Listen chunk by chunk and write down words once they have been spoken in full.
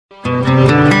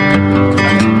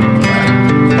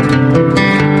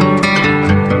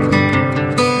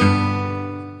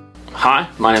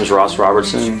name's Ross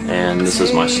Robertson, and this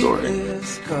is my story.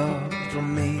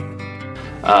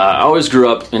 I always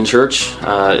grew up in church.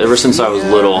 Ever since I was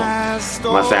little,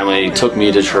 my family took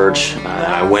me to church.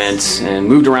 I went and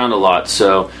moved around a lot,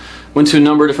 so went to a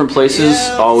number of different places.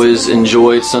 Always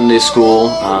enjoyed Sunday school,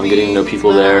 getting to know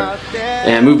people there.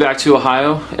 And moved back to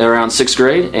Ohio around 6th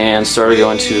grade and started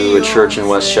going to a church in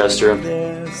Westchester.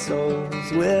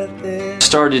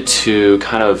 Started to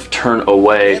kind of turn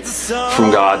away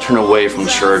from God, turn away from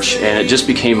church, and it just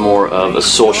became more of a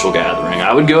social gathering.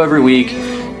 I would go every week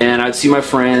and I'd see my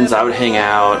friends, I would hang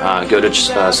out, go to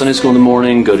Sunday school in the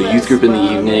morning, go to youth group in the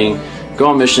evening, go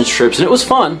on missions trips, and it was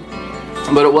fun,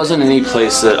 but it wasn't any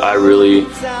place that I really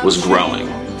was growing.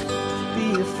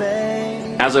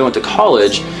 As I went to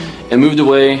college and moved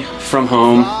away from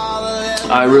home,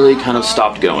 I really kind of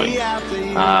stopped going.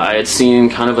 I had seen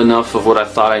kind of enough of what I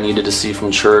thought I needed to see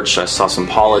from church. I saw some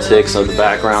politics of the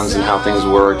backgrounds and how things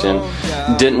worked, and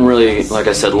didn't really, like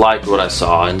I said, like what I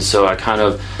saw. And so I kind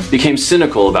of became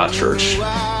cynical about church,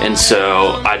 and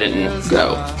so I didn't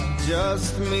go.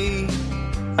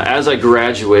 As I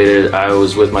graduated, I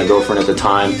was with my girlfriend at the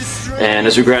time, and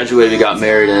as we graduated, we got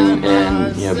married and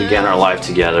began our life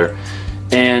together.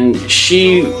 And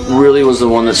she really was the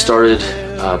one that started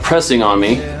pressing on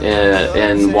me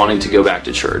and wanting to go back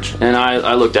to church. And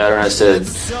I looked at her and I said,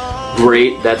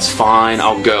 great, that's fine,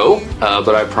 I'll go,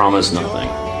 but I promise nothing.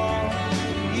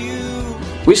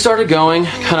 We started going,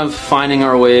 kind of finding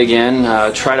our way again,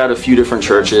 tried out a few different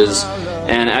churches,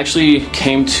 and actually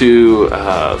came to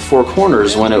Four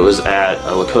Corners when it was at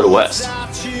Lakota West.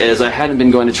 As I hadn't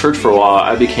been going to church for a while,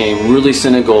 I became really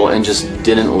cynical and just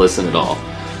didn't listen at all.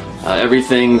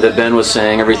 Everything that Ben was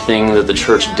saying, everything that the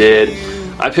church did,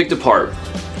 I picked apart.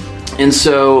 And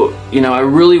so, I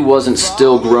really wasn't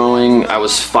still growing. I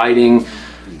was fighting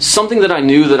something that I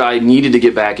knew that I needed to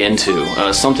get back into,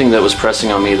 something that was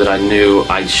pressing on me that I knew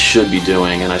I should be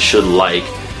doing and I should like,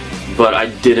 but I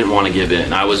didn't want to give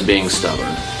in. I was being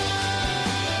stubborn.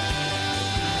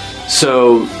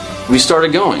 So we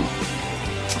started going,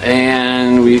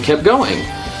 and we kept going.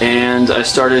 And I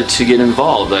started to get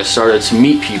involved. I started to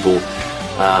meet people.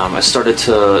 I started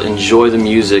to enjoy the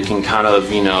music and kind of,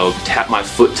 tap my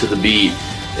foot to the beat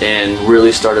and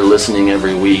really started listening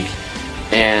every week.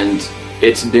 And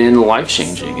it's been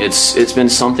life-changing. It's been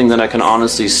something that I can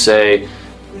honestly say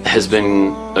has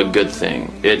been a good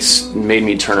thing. It's made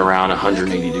me turn around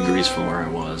 180 degrees from where I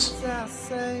was.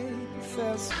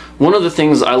 One of the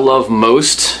things I love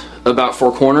most about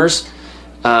Four Corners,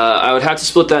 I would have to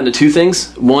split that into two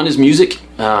things. One is music.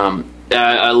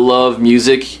 I love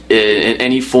music in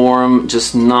any form,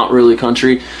 just not really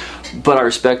country, but I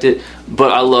respect it.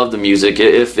 But I love the music.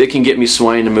 If it can get me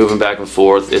swaying and moving back and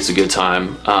forth, it's a good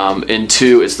time. And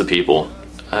two, it's the people.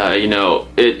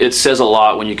 It says a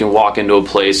lot when you can walk into a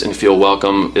place and feel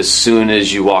welcome as soon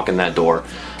as you walk in that door.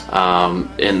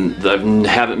 And I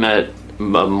haven't met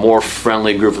a more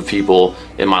friendly group of people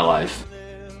in my life.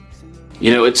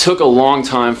 It took a long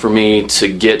time for me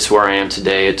to get to where I am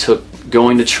today. It took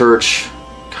going to church,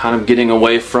 kind of getting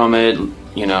away from it,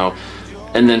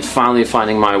 and then finally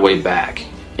finding my way back.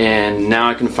 And now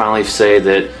I can finally say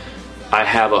that I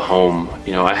have a home.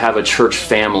 I have a church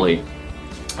family.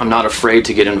 I'm not afraid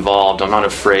to get involved. I'm not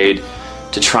afraid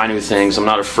to try new things. I'm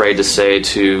not afraid to say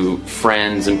to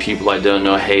friends and people I don't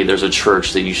know, hey, there's a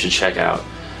church that you should check out.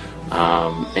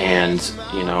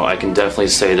 I can definitely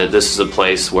say that this is a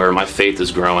place where my faith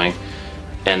is growing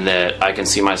and that I can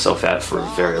see myself at for a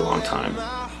very long time.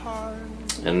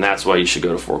 And that's why you should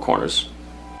go to Four Corners.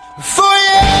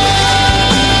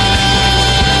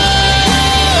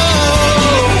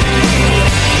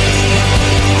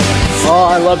 Oh,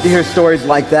 I love to hear stories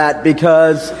like that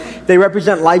because they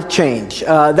represent life change.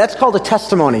 That's called a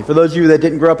testimony. For those of you that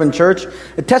didn't grow up in church,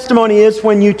 a testimony is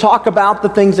when you talk about the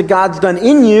things that God's done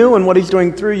in you and what He's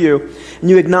doing through you, and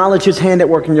you acknowledge His hand at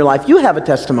work in your life. You have a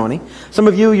testimony. Some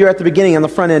of you, you're at the beginning on the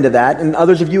front end of that, and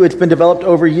others of you, it's been developed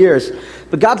over years.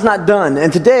 But God's not done.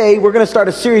 And today, we're going to start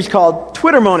a series called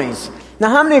Twittermonies. Now,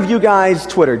 how many of you guys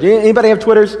Twitter? Anybody have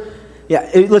Twitters? Yeah,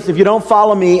 listen, if you don't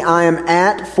follow me, I am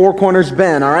at Four Corners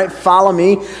Ben, all right? Follow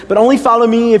me, but only follow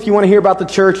me if you want to hear about the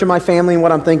church and my family and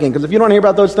what I'm thinking, because if you don't want to hear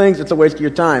about those things, it's a waste of your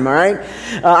time, all right?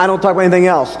 I don't talk about anything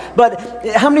else. But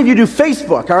how many of you do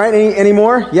Facebook, all right? Any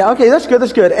more? Yeah, okay, that's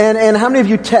good. And how many of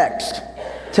you text?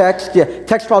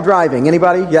 Text while driving.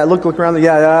 Anybody? Yeah, look around.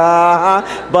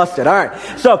 Busted. All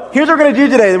right. So here's what we're going to do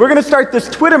today. We're going to start this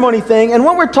Twittermony thing, and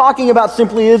what we're talking about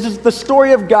simply is the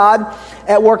story of God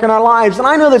at work in our lives. And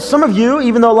I know that some of you,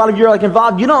 even though a lot of you are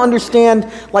involved, you don't understand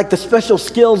the special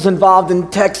skills involved in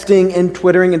texting and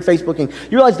Twittering and Facebooking.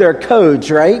 You realize there are codes,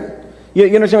 right? You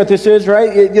understand what this is,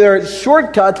 right? There are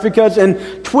shortcuts because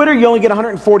in Twitter you only get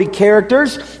 140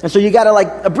 characters, and so you got to like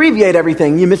abbreviate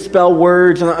everything. You misspell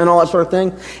words and all that sort of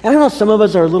thing. And I know some of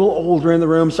us are a little older in the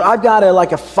room, so I've got a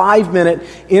 5-minute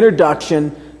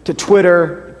introduction to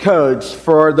Twitter codes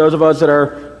for those of us that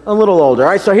are a little older. All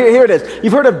right, so here it is.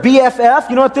 You've heard of BFF?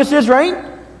 You know what this is, right?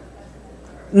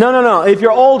 No. If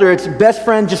you're older, it's best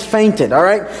friend just fainted. All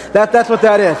right, that's what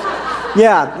that is.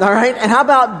 Yeah, all right. And how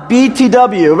about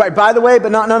BTW? Right, by the way,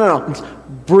 but no. It's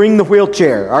bring the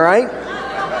wheelchair, all right?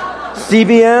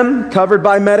 CBM, covered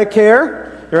by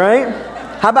Medicare, right?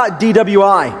 How about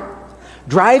DWI?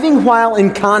 Driving while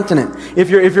incontinent, if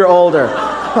you're older.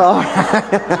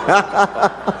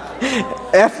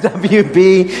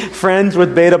 FWB, friends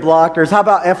with beta blockers. How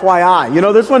about FYI? You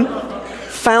know this one?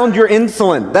 Found your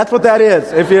insulin. That's what that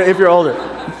is, if you're older.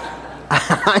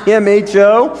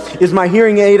 IMHO, is my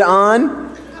hearing aid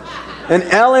on? And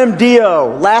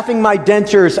LMDO, laughing my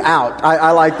dentures out.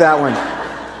 I like that one.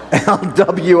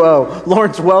 LWO,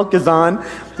 Lawrence Welk is on.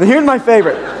 And here's my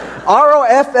favorite.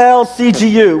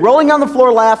 ROFLCGU, rolling on the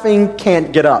floor laughing,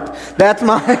 can't get up. That's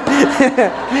my...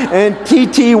 and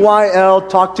TTYL,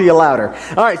 talk to you louder.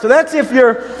 All right, so that's if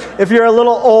you're a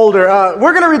little older.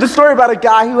 We're going to read the story about a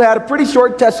guy who had a pretty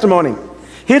short testimony.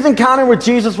 His encounter with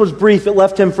Jesus was brief. It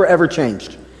left him forever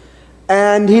changed.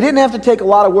 And he didn't have to take a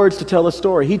lot of words to tell the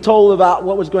story. He told about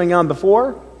what was going on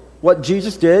before, what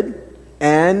Jesus did,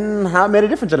 and how it made a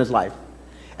difference in his life.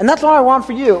 And that's what I want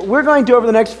for you. We're going to, over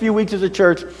the next few weeks as a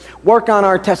church, work on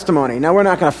our testimony. Now, we're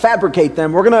not going to fabricate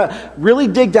them. We're going to really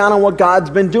dig down on what God's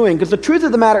been doing. Because the truth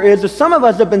of the matter is that some of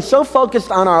us have been so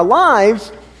focused on our lives,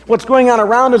 what's going on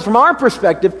around us from our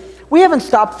perspective, we haven't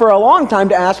stopped for a long time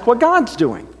to ask what God's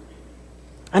doing.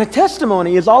 And a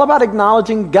testimony is all about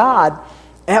acknowledging God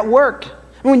at work.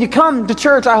 And when you come to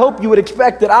church, I hope you would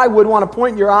expect that I would want to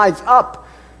point your eyes up,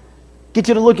 get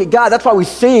you to look at God. That's why we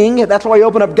sing. That's why we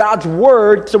open up God's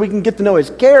Word, so we can get to know His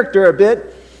character a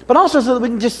bit, but also so that we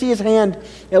can just see His hand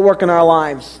at work in our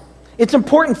lives. It's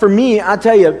important for me, I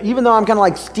tell you, even though I'm kind of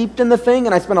like steeped in the thing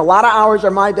and I spend a lot of hours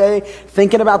of my day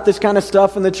thinking about this kind of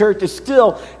stuff in the church, it's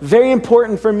still very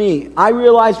important for me. I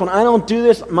realize when I don't do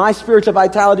this, my spiritual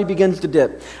vitality begins to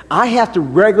dip. I have to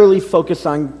regularly focus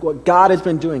on what God has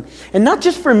been doing. And not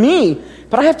just for me,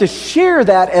 but I have to share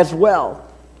that as well.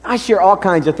 I share all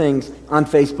kinds of things on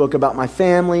Facebook about my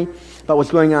family, about what's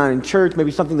going on in church,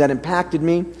 maybe something that impacted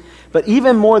me. But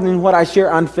even more than what I share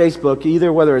on Facebook,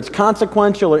 either whether it's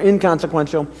consequential or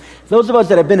inconsequential, those of us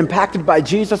that have been impacted by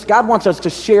Jesus, God wants us to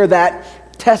share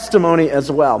that testimony as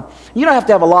well. You don't have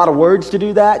to have a lot of words to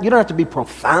do that. You don't have to be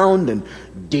profound and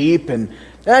deep. And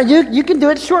you can do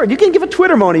it short. You can give a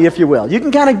Twittermony, if you will. You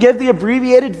can kind of give the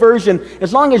abbreviated version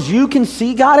as long as you can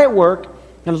see God at work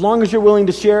and as long as you're willing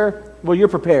to share. Well, you're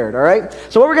prepared, all right?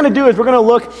 So what we're going to do is we're going to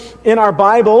look in our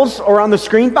Bibles or on the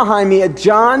screen behind me at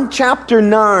John chapter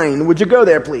 9. Would you go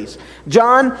there, please?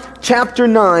 John chapter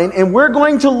 9, and we're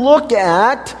going to look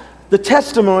at the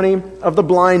testimony of the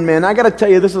blind man. I got to tell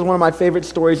you, this is one of my favorite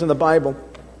stories in the Bible.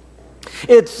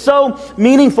 It's so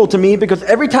meaningful to me because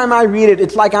every time I read it,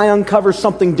 it's like I uncover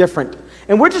something different.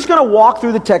 And we're just going to walk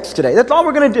through the text today. That's all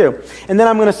we're going to do. And then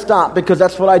I'm going to stop because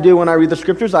that's what I do when I read the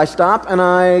scriptures. I stop and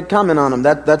I comment on them.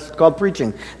 That's called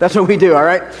preaching. That's what we do, all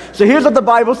right? So here's what the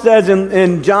Bible says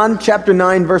in John chapter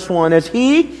 9, verse 1. As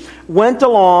he went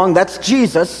along, that's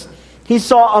Jesus, he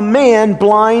saw a man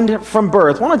blind from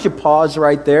birth. Why don't you pause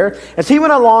right there? As he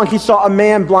went along, he saw a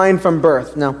man blind from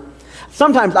birth. Now,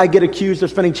 sometimes I get accused of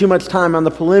spending too much time on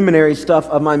the preliminary stuff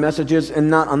of my messages and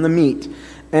not on the meat.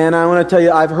 And I want to tell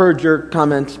you, I've heard your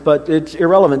comments, but it's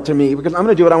irrelevant to me because I'm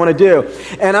going to do what I want to do.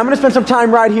 And I'm going to spend some time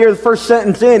right here, the first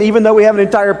sentence in, even though we have an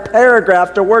entire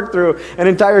paragraph to work through, an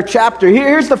entire chapter.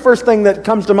 Here's the first thing that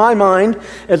comes to my mind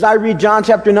as I read John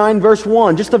chapter 9, verse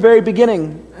 1, just the very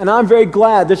beginning. And I'm very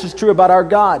glad this is true about our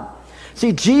God.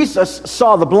 See, Jesus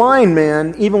saw the blind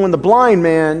man even when the blind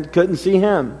man couldn't see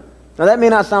him. Now, that may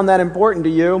not sound that important to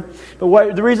you,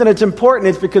 but the reason it's important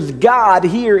is because God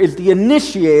here is the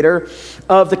initiator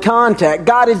of the contact.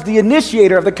 God is the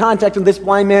initiator of the contact in this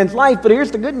blind man's life, but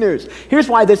here's the good news. Here's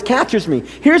why this catches me.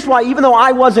 Here's why, even though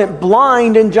I wasn't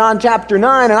blind in John chapter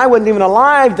 9, and I wasn't even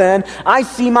alive then, I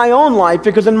see my own life,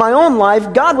 because in my own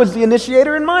life, God was the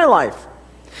initiator in my life.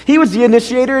 He was the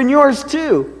initiator in yours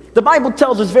too. The Bible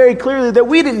tells us very clearly that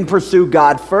we didn't pursue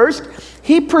God first.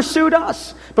 He pursued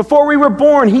us. Before we were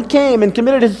born, He came and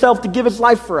committed Himself to give His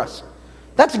life for us.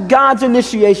 That's God's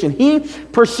initiation. He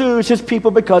pursues His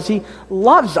people because He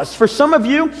loves us. For some of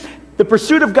you, the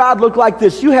pursuit of God looked like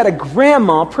this. You had a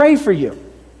grandma pray for you.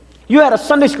 You had a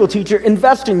Sunday school teacher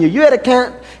invest in you. You had a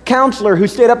counselor who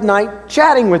stayed up night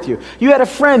chatting with you. You had a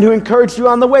friend who encouraged you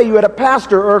on the way. You had a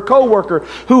pastor or a coworker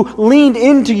who leaned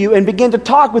into you and began to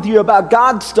talk with you about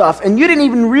God's stuff. And you didn't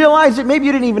even realize it. Maybe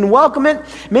you didn't even welcome it.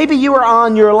 Maybe you were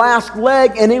on your last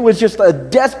leg and it was just a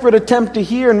desperate attempt to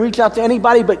hear and reach out to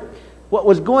anybody. But what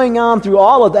was going on through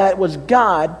all of that was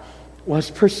God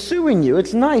was pursuing you.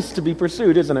 It's nice to be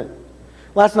pursued, isn't it?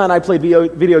 Last night I played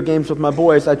video games with my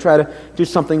boys. I try to do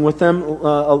something with them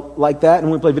like that. And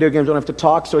when we play video games, we don't have to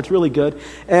talk, so it's really good.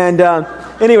 And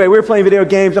anyway, we were playing video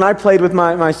games, and I played with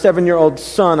my 7-year-old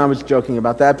son. I was joking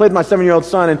about that. I played with my 7-year-old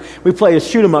son, and we play a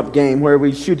shoot-'em-up game where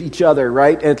we shoot each other,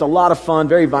 right? And it's a lot of fun,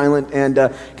 very violent and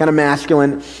kind of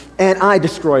masculine. And I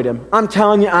destroyed him. I'm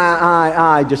telling you,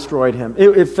 I destroyed him.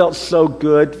 It felt so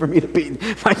good for me to beat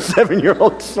my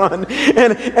 7-year-old son.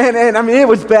 And I mean, it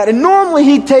was bad. And normally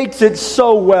he takes it so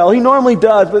well. He normally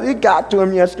does, but it got to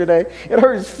him yesterday. It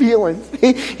hurt his feelings.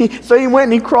 So he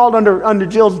went and he crawled under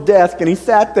Jill's desk and he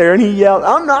sat there and he yelled,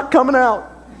 "I'm not coming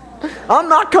out. I'm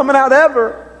not coming out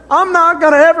ever. I'm not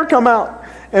going to ever come out."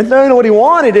 And so you know what he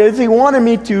wanted is he wanted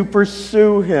me to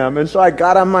pursue him. And so I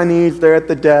got on my knees there at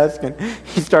the desk and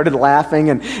he started laughing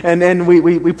and then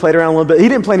we played around a little bit. He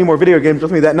didn't play any more video games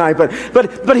with me that night,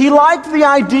 but he liked the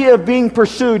idea of being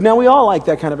pursued. Now we all like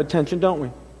that kind of attention, don't we?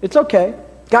 It's okay.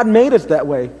 God made us that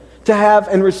way, to have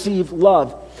and receive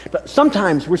love. But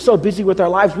sometimes we're so busy with our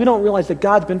lives we don't realize that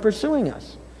God's been pursuing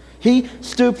us. He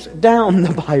stoops down,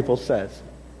 the Bible says.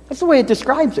 That's the way it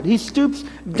describes it. He stoops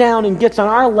down and gets on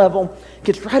our level,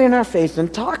 gets right in our face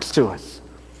and talks to us.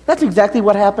 That's exactly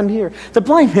what happened here. The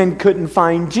blind man couldn't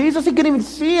find Jesus. He couldn't even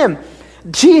see him.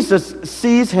 Jesus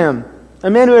sees him, a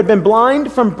man who had been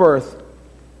blind from birth.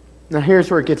 Now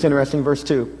here's where it gets interesting, verse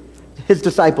 2. His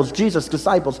disciples, Jesus'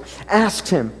 disciples, asked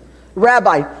him,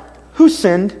 "Rabbi, who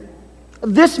sinned,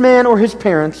 this man or his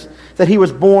parents, that he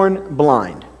was born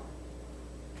blind?"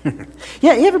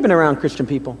 Yeah, you ever been around Christian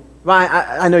people? Well,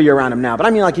 I know you're around them now, but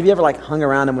I mean, like, have you ever hung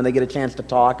around them when they get a chance to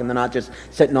talk and they're not just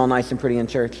sitting all nice and pretty in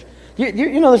church?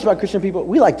 You know this about Christian people?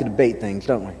 We like to debate things,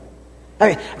 don't we?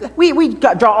 I mean, we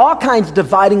draw all kinds of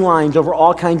dividing lines over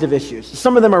all kinds of issues.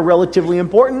 Some of them are relatively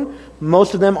important.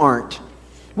 Most of them aren't.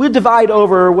 We divide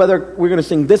over whether we're going to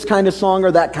sing this kind of song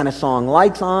or that kind of song.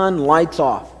 Lights on, lights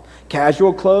off.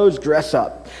 Casual clothes, dress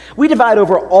up. We divide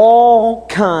over all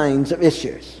kinds of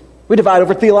issues. We divide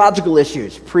over theological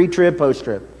issues, pre-trib,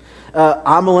 post-trib.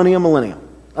 Millennial.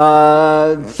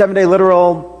 7-day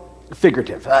literal,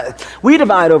 figurative. We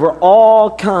divide over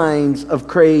all kinds of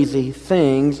crazy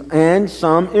things and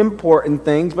some important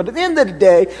things. But at the end of the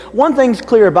day, one thing's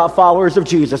clear about followers of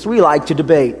Jesus. We like to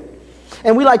debate.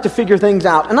 And we like to figure things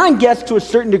out. And I guess to a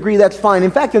certain degree that's fine.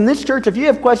 In fact, in this church, if you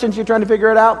have questions, you're trying to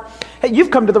figure it out, hey, you've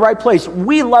come to the right place.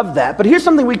 We love that. But here's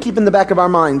something we keep in the back of our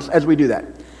minds as we do that.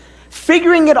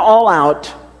 Figuring it all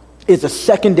out is a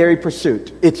secondary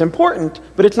pursuit. It's important,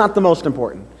 but it's not the most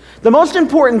important. The most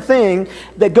important thing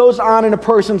that goes on in a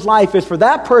person's life is for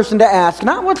that person to ask,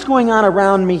 not what's going on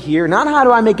around me here, not how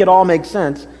do I make it all make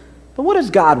sense, but what does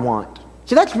God want?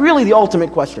 See, that's really the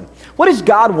ultimate question. What does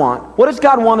God want? What does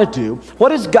God want to do?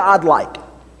 What is God like?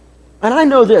 And I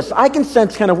know this. I can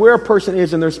sense kind of where a person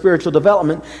is in their spiritual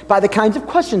development by the kinds of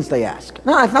questions they ask.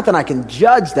 Now, it's not that I can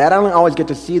judge that. I don't always get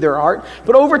to see their heart.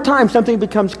 But over time, something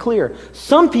becomes clear.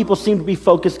 Some people seem to be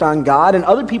focused on God, and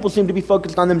other people seem to be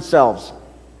focused on themselves.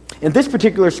 In this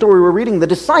particular story we're reading, the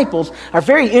disciples are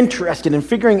very interested in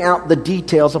figuring out the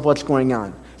details of what's going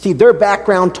on. See, their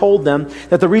background told them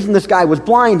that the reason this guy was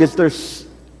blind is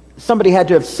somebody had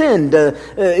to have sinned.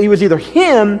 He was either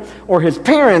him or his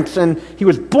parents, and he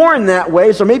was born that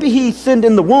way, so maybe he sinned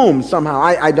in the womb somehow.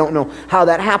 I don't know how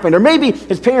that happened. Or maybe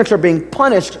his parents are being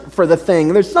punished for the thing.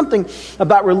 And there's something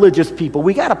about religious people.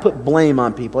 We got to put blame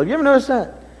on people. Have you ever noticed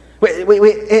that?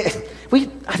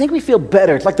 I think we feel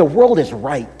better. It's like the world is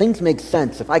right. Things make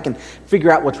sense. If I can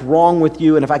figure out what's wrong with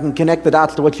you, and if I can connect the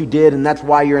dots to what you did, and that's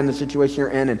why you're in the situation you're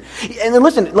in. And then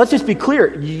listen, let's just be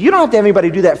clear. You don't have to have anybody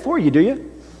do that for you, do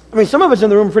you? I mean, some of us in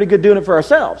the room are pretty good doing it for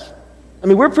ourselves. I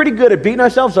mean, we're pretty good at beating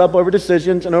ourselves up over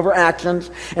decisions and over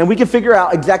actions, and we can figure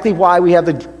out exactly why we have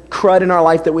the crud in our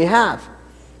life that we have.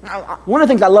 Now, one of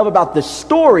the things I love about this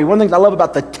story, one of the things I love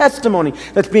about the testimony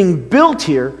that's being built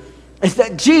here, is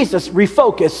that Jesus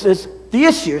refocuses the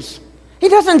issues. He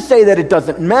doesn't say that it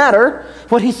doesn't matter.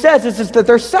 What he says is that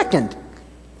they're second.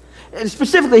 And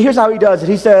specifically, here's how he does it.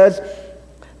 He says,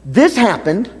 this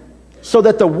happened so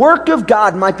that the work of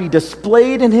God might be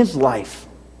displayed in his life.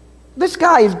 This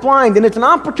guy is blind, and it's an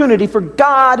opportunity for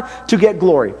God to get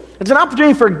glory. It's an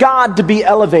opportunity for God to be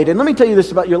elevated. Let me tell you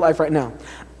this about your life right now.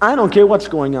 I don't care what's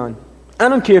going on. I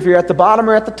don't care if you're at the bottom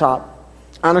or at the top.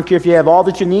 I don't care if you have all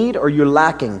that you need or you're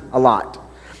lacking a lot.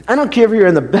 I don't care if you're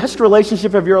in the best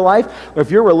relationship of your life or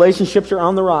if your relationships are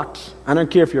on the rocks. I don't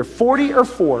care if you're 40 or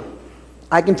 4.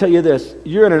 I can tell you this,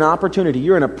 you're in an opportunity,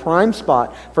 you're in a prime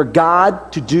spot for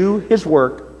God to do his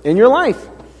work in your life.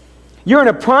 You're in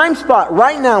a prime spot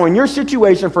right now in your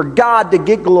situation for God to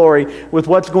get glory with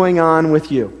what's going on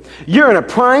with you. You're in a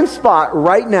prime spot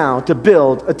right now to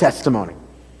build a testimony.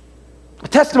 A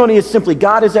testimony is simply,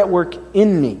 God is at work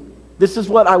in me. This is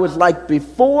what I was like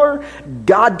before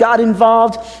God got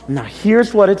involved. Now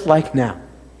here's what it's like now.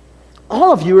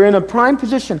 All of you are in a prime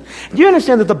position. Do you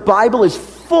understand that the Bible is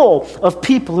full of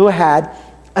people who had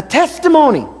a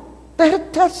testimony? They had a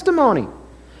testimony.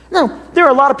 Now, there are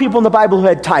a lot of people in the Bible who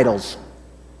had titles,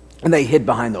 and they hid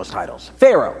behind those titles.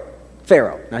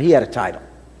 Pharaoh. Now, he had a title.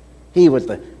 He was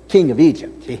the king of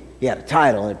Egypt. He had a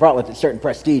title, and it brought with it certain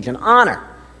prestige and honor.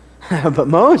 But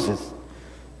Moses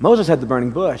had the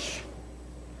burning bush.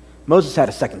 Moses had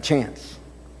a second chance.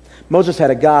 Moses had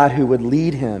a God who would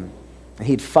lead him, and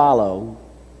he'd follow,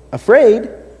 afraid,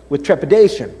 with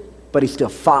trepidation, but he still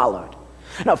followed.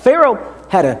 Now, Pharaoh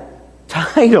had a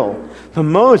title, but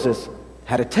Moses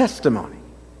had a testimony.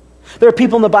 There are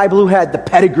people in the Bible who had the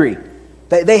pedigree.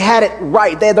 They had it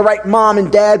right. They had the right mom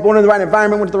and dad, born in the right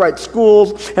environment, went to the right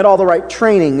schools, had all the right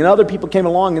training. And other people came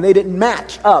along and they didn't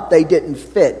match up. They didn't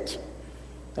fit.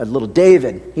 As little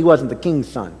David, he wasn't the king's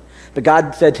son. But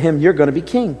God said to him, you're going to be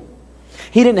king.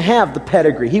 He didn't have the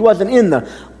pedigree. He wasn't in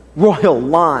the royal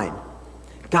line.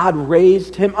 God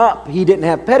raised him up. He didn't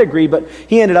have pedigree, but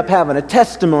he ended up having a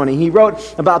testimony. He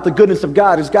wrote about the goodness of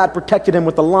God as God protected him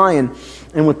with the lion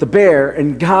and with the bear,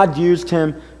 and God used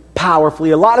him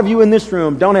powerfully. A lot of you in this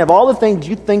room don't have all the things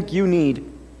you think you need,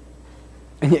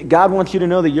 and yet God wants you to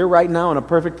know that you're right now in a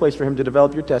perfect place for him to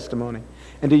develop your testimony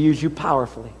and to use you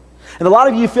powerfully. And a lot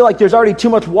of you feel like there's already too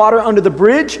much water under the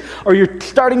bridge, or you're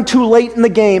starting too late in the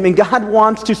game. And God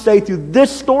wants to say through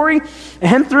this story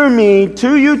and through me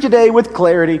to you today with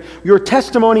clarity, your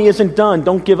testimony isn't done.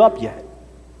 Don't give up yet.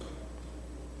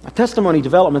 A testimony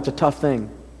development's a tough thing.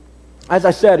 As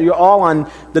I said, you're all on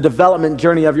the development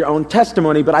journey of your own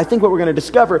testimony, but I think what we're going to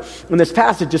discover in this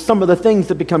passage is some of the things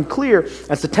that become clear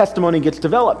as the testimony gets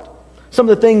developed. Some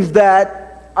of the things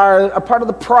that are a part of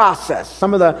the process,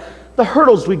 some of the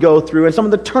hurdles we go through, and some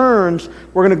of the turns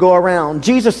we're going to go around.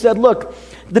 Jesus said, look,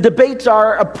 the debates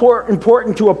are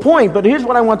important to a point, but here's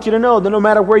what I want you to know, that no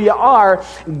matter where you are,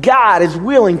 God is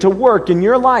willing to work in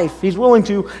your life. He's willing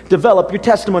to develop your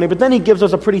testimony. But then he gives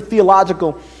us a pretty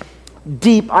theological,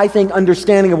 deep, I think,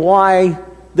 understanding of why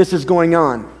this is going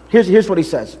on. Here's what he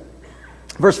says.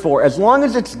 Verse 4, as long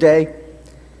as it's day,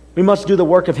 we must do the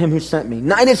work of him who sent me.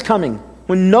 Night is coming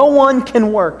when no one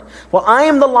can work. While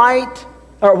I'm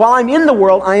in the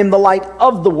world, I am the light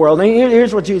of the world. And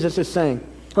here's what Jesus is saying.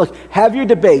 Look, have your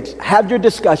debates, have your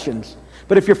discussions.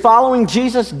 But if you're following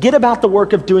Jesus, get about the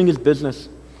work of doing his business.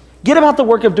 Get about the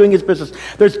work of doing his business.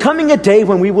 There's coming a day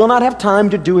when we will not have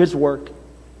time to do his work.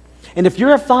 And if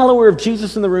you're a follower of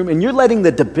Jesus in the room and you're letting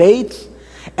the debates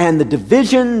and the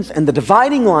divisions and the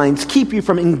dividing lines keep you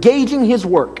from engaging his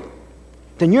work,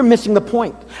 then you're missing the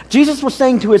point. Jesus was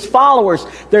saying to his followers,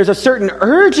 there's a certain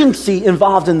urgency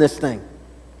involved in this thing.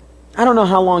 I don't know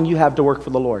how long you have to work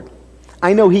for the Lord.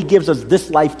 I know he gives us this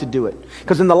life to do it.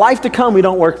 Because in the life to come, we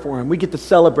don't work for him. We get to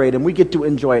celebrate him. We get to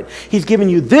enjoy it. He's given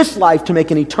you this life to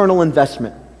make an eternal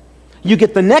investment. You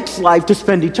get the next life to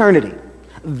spend eternity.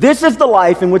 This is the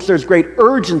life in which there's great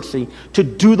urgency to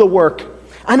do the work.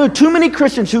 I know too many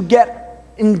Christians who get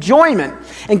enjoyment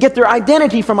and get their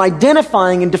identity from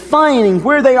identifying and defining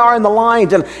where they are in the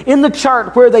lines and in the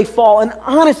chart where they fall. And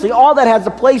honestly, all that has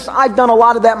a place. I've done a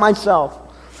lot of that myself.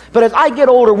 But as I get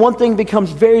older, one thing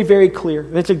becomes very, very clear.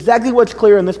 And it's exactly what's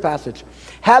clear in this passage.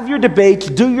 Have your debates,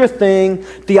 do your thing,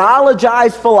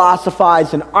 theologize,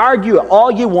 philosophize, and argue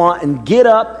all you want, and get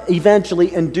up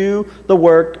eventually and do the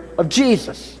work of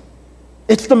Jesus.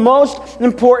 It's the most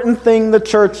important thing the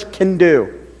church can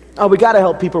do. Oh, we got to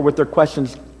help people with their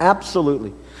questions.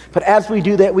 Absolutely. But as we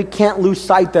do that, we can't lose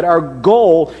sight that our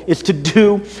goal is to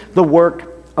do the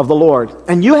work of the Lord.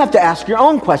 And you have to ask your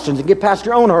own questions and get past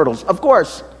your own hurdles, of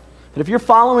course. But if you're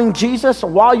following Jesus,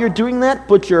 while you're doing that,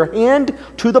 put your hand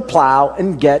to the plow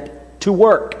and get to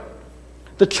work.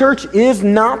 The church is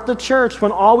not the church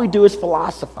when all we do is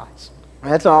philosophize.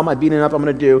 That's all my beating up I'm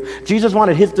going to do. Jesus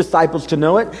wanted his disciples to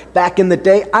know it back in the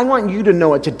day. I want you to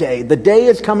know it today. The day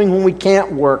is coming when we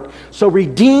can't work. So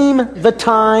redeem the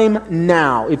time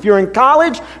now. If you're in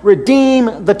college,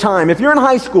 redeem the time. If you're in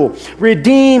high school,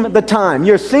 redeem the time.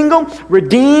 You're single,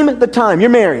 redeem the time.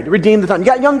 You're married, redeem the time. You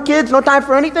got young kids, no time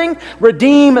for anything?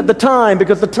 Redeem the time,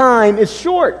 because the time is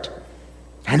short.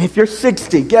 And if you're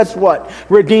 60, guess what?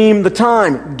 Redeem the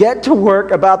time. Get to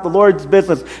work about the Lord's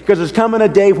business, because there's coming a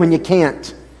day when you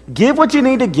can't. Give what you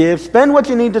need to give, spend what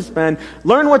you need to spend,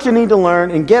 learn what you need to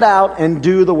learn, and get out and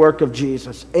do the work of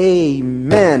Jesus.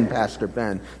 Amen, Pastor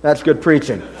Ben. That's good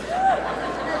preaching.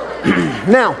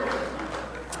 Now,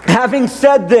 having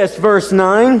said this,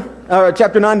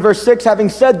 chapter 9, verse 6, having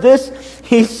said this,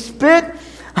 he spit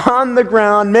on the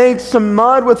ground, made some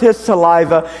mud with his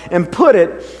saliva, and put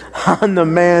it on the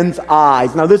man's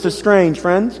eyes. Now, this is strange,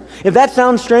 friends. If that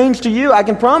sounds strange to you, I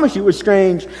can promise you it was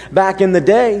strange back in the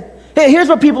day. Hey, here's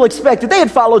what people expected. They had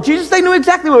followed Jesus. They knew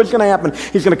exactly what was going to happen.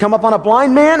 He's going to come up on a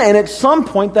blind man, and at some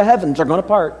point the heavens are going to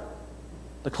part.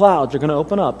 The clouds are going to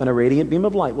open up, and a radiant beam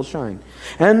of light will shine.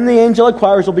 And the angelic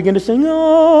choirs will begin to sing,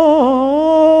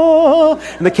 oh,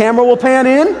 and the camera will pan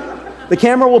in. The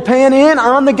camera will pan in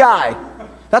on the guy.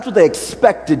 That's what they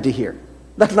expected to hear.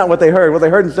 That's not what they heard. What they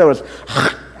heard instead was,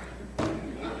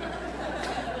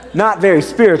 not very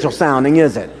spiritual sounding,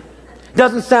 is it?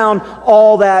 Doesn't sound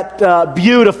all that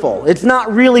beautiful. It's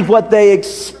not really what they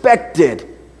expected.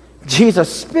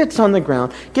 Jesus spits on the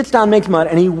ground, gets down, makes mud,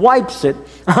 and he wipes it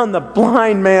on the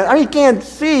blind man. I mean, he can't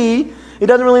see. He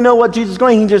doesn't really know what Jesus is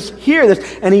going. He can just hear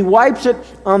this, and he wipes it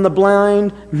on the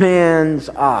blind man's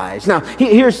eyes. Now,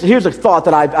 here's a thought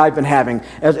that I've been having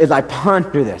as I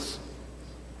ponder this.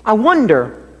 I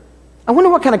wonder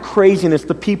what kind of craziness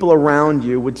the people around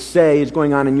you would say is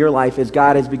going on in your life as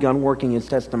God has begun working his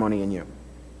testimony in you.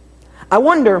 I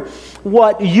wonder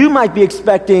what you might be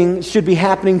expecting should be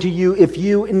happening to you if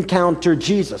you encounter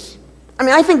Jesus. I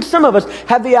mean, I think some of us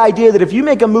have the idea that if you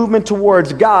make a movement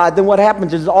towards God, then what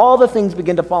happens is all the things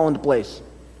begin to fall into place.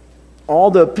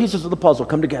 All the pieces of the puzzle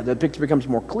come together. The picture becomes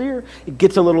more clear. It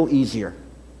gets a little easier.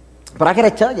 But I got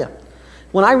to tell you,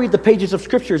 when I read the pages of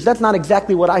Scriptures, that's not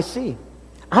exactly what I see.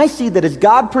 I see that as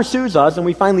God pursues us and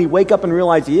we finally wake up and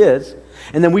realize he is,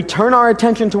 and then we turn our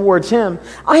attention towards him,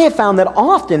 I have found that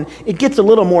often it gets a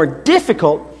little more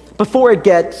difficult before it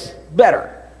gets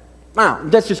better. Now,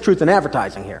 that's just truth in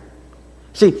advertising here.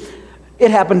 See,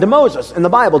 it happened to Moses in the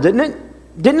Bible, didn't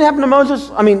it? Didn't it happen to Moses?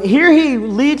 I mean, here he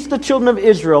leads the children of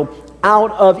Israel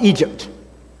out of Egypt.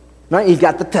 Right? He's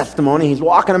got the testimony. He's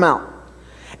walking them out.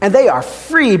 And they are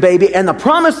free, baby. And the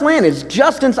promised land is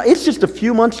just inside. It's just a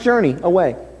few months' journey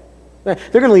away. They're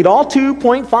going to lead all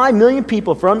 2.5 million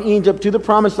people from Egypt to the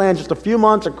promised land just a few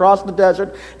months across the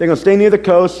desert. They're going to stay near the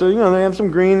coast, so they have some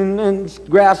green and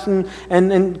grass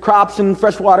and crops and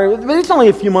fresh water. But it's only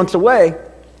a few months away.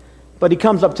 But he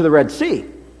comes up to the Red Sea.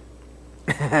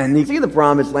 And you see the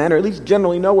promised land, or at least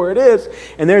generally know where it is.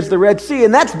 And there's the Red Sea.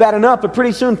 And that's bad enough, but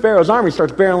pretty soon Pharaoh's army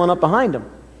starts barreling up behind him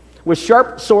with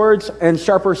sharp swords and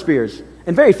sharper spears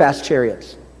and very fast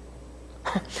chariots.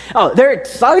 Oh, they're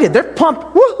excited. They're pumped.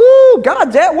 Woohoo!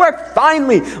 God's at work.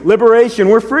 Finally, liberation.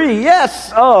 We're free.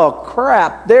 Yes. Oh,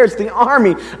 crap. There's the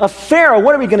army of Pharaoh.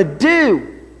 What are we going to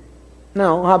do?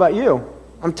 No, how about you?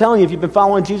 I'm telling you, if you've been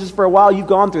following Jesus for a while, you've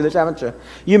gone through this, haven't you?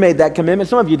 You made that commitment.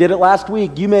 Some of you did it last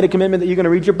week. You made a commitment that you're going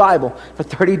to read your Bible for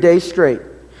 30 days straight.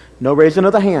 No raising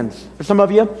of the hands. For some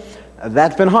of you,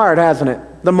 that's been hard, hasn't it?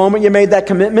 The moment you made that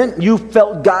commitment, you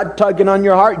felt God tugging on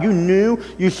your heart. You knew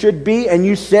you should be, and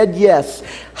you said yes.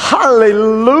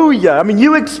 Hallelujah. I mean,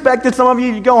 you expected some of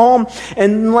you to go home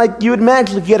and like you would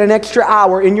magically get an extra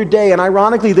hour in your day, and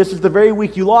ironically, this is the very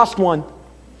week you lost one.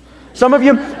 Some of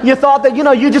you thought that,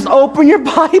 you just open your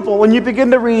Bible when you begin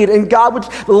to read, and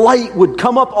light would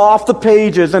come up off the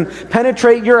pages and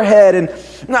penetrate your head.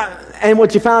 And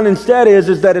what you found instead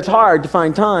is that it's hard to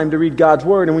find time to read God's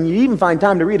Word. And when you even find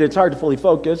time to read it, it's hard to fully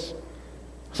focus.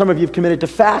 Some of you have committed to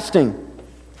fasting.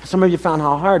 Some of you found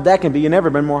how hard that can be. You've never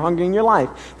been more hungry in your life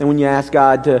than when you ask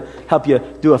God to help you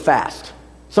do a fast.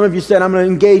 Some of you said, I'm going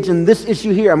to engage in this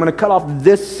issue here. I'm going to cut off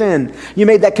this sin. You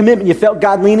made that commitment. You felt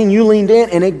God leaning. You leaned in,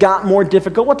 and it got more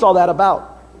difficult. What's all that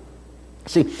about?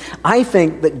 See, I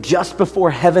think that just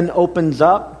before heaven opens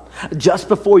up, just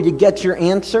before you get your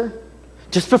answer,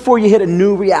 just before you hit a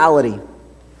new reality,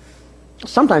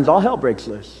 sometimes all hell breaks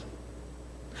loose.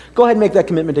 Go ahead and make that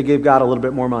commitment to give God a little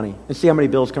bit more money and see how many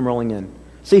bills come rolling in.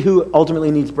 See who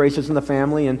ultimately needs braces in the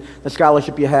family, and the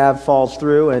scholarship you have falls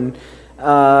through, and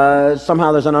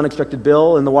somehow there's an unexpected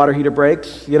bill and the water heater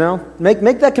breaks, Make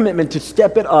that commitment to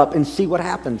step it up and see what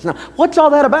happens. Now, what's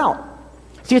all that about?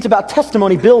 See, it's about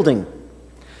testimony building.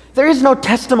 There is no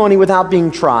testimony without being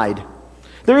tried.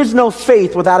 There is no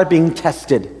faith without it being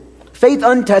tested. Faith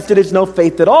untested is no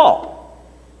faith at all.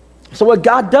 So what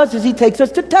God does is he takes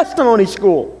us to testimony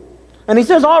school. And he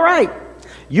says, all right,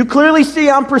 you clearly see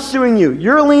I'm pursuing you.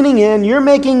 You're leaning in. You're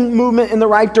making movement in the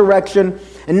right direction.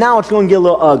 And now it's going to get a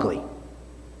little ugly.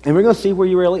 And we're going to see where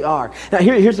you really are. Now,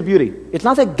 here's the beauty. It's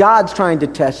not that God's trying to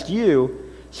test you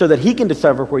so that he can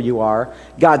discover where you are.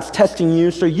 God's testing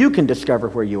you so you can discover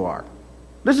where you are.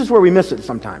 This is where we miss it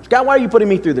sometimes. God, why are you putting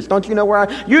me through this? Don't you know where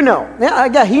you know.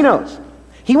 Yeah, he knows.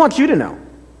 He wants you to know.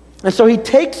 And so he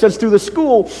takes us through the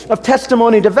school of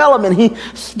testimony development. He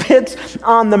spits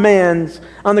on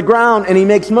the ground, and he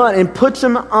makes mud and puts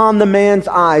him on the man's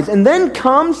eyes. And then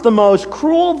comes the most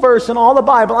cruel verse in all the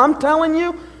Bible. I'm telling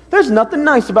you, there's nothing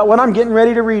nice about what I'm getting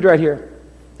ready to read right here.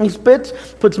 He spits,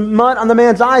 puts mud on the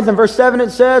man's eyes. In verse 7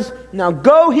 it says, "Now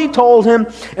go," he told him,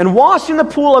 "and wash in the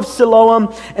pool of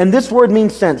Siloam." And this word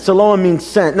means sent. Siloam means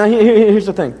sent. Now here's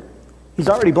the thing. He's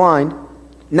already blind.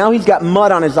 Now he's got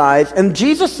mud on his eyes. And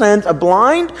Jesus sends a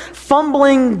blind,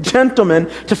 fumbling gentleman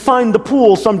to find the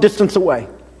pool some distance away.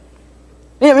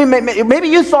 Maybe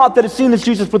you thought that as soon as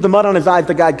Jesus put the mud on his eyes,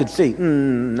 the guy could see.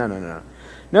 No.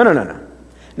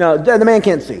 No, the man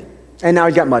can't see. And now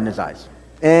he's got mud in his eyes.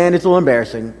 And it's a little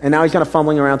embarrassing. And now he's kind of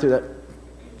fumbling around through that.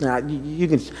 Now,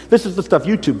 this is the stuff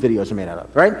YouTube videos are made out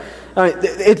of, right?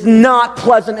 It's not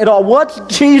pleasant at all. What's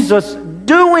Jesus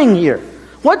doing here?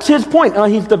 What's his point?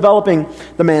 He's developing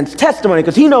the man's testimony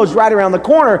because he knows right around the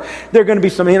corner there are going to be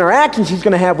some interactions he's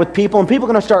going to have with people, and people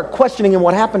are going to start questioning him,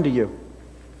 what happened to you?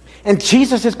 And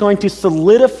Jesus is going to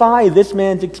solidify this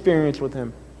man's experience with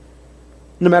him.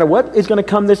 No matter what is going to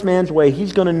come this man's way,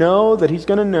 he's going to know that he's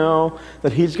going to know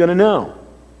that he's going to know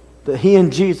that he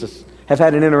and Jesus have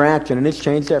had an interaction, and it's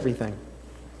changed everything.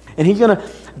 And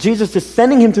Jesus is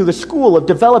sending him through the school of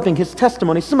developing his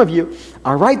testimony. Some of you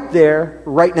are right there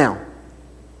right now.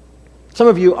 Some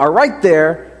of you are right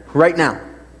there right now.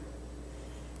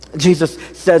 Jesus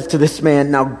says to this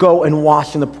man, "Now go and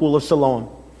wash in the pool of Siloam."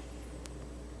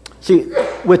 See,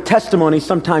 with testimony,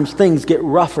 sometimes things get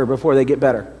rougher before they get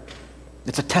better.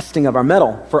 It's a testing of our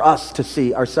mettle for us to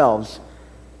see ourselves.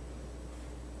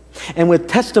 And with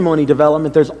testimony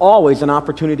development, there's always an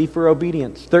opportunity for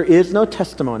obedience. There is no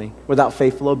testimony without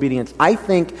faithful obedience. I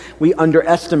think we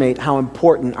underestimate how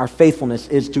important our faithfulness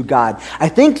is to God. I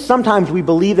think sometimes we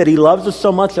believe that he loves us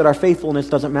so much that our faithfulness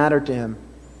doesn't matter to him.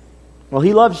 Well,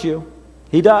 he loves you.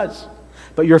 He does.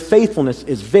 But your faithfulness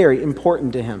is very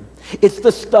important to him. It's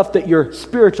the stuff that your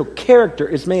spiritual character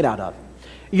is made out of.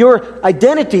 Your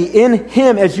identity in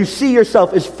him as you see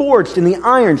yourself is forged in the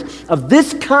irons of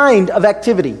this kind of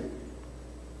activity.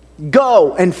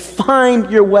 Go and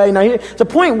find your way. Now, the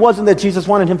point wasn't that Jesus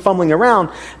wanted him fumbling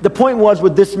around. The point was,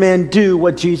 would this man do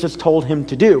what Jesus told him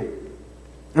to do?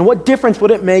 And what difference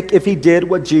would it make if he did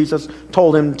what Jesus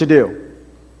told him to do?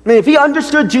 I mean, if he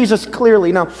understood Jesus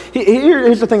clearly. Now,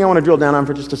 here's the thing I want to drill down on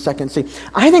for just a second. See,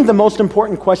 I think the most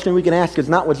important question we can ask is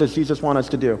not what does Jesus want us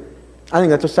to do. I think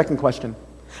that's a second question.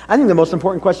 I think the most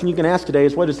important question you can ask today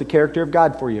is, what is the character of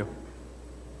God for you?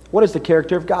 What is the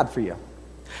character of God for you?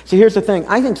 See, here's the thing.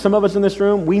 I think some of us in this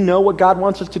room, we know what God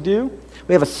wants us to do.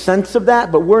 We have a sense of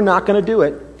that, but we're not going to do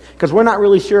it because we're not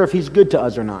really sure if he's good to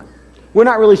us or not. We're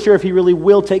not really sure if he really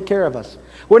will take care of us.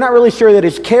 We're not really sure that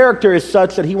his character is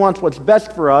such that he wants what's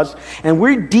best for us, and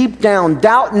we deep down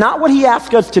doubt not what he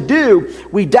asks us to do,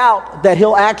 we doubt that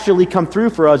he'll actually come through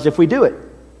for us if we do it.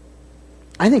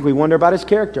 I think we wonder about his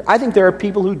character. I think there are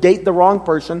people who date the wrong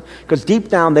person because deep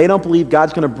down they don't believe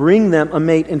God's going to bring them a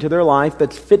mate into their life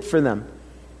that's fit for them.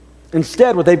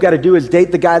 Instead, what they've got to do is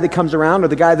date the guy that comes around or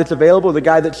the guy that's available or the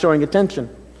guy that's showing attention.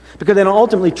 Because they don't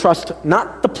ultimately trust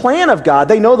not the plan of God.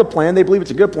 They know the plan. They believe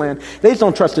it's a good plan. They just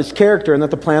don't trust his character and that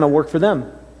the plan will work for them.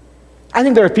 I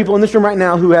think there are people in this room right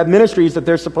now who have ministries that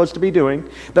they're supposed to be doing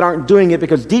that aren't doing it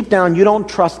because deep down you don't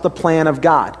trust the plan of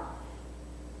God.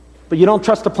 But you don't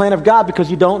trust the plan of God because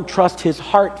you don't trust his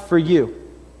heart for you.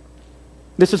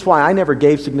 This is why I never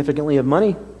gave significantly of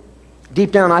money.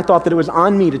 Deep down I thought that it was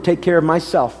on me to take care of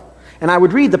myself. And I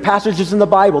would read the passages in the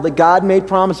Bible that God made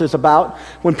promises about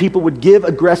when people would give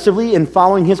aggressively in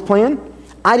following his plan.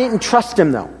 I didn't trust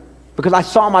him though, because I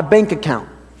saw my bank account.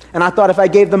 And I thought if I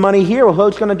gave the money here, well,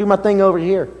 who's going to do my thing over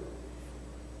here?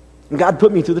 And God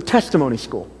put me through the testimony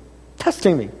school,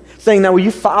 testing me, saying, now will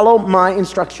you follow my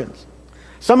instructions?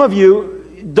 Some of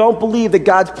you don't believe that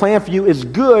God's plan for you is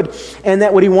good and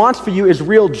that what he wants for you is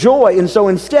real joy. And so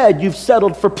instead, you've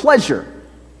settled for pleasure.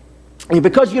 And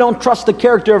because you don't trust the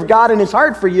character of God and his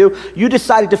heart for you, you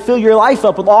decided to fill your life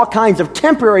up with all kinds of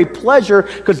temporary pleasure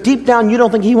because deep down you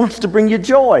don't think he wants to bring you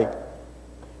joy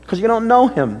because you don't know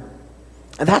him.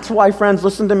 And that's why, friends,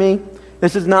 listen to me.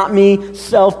 This is not me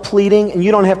self-pleading, and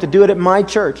you don't have to do it at my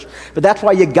church. But that's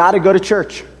why you got to go to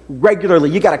church. regularly.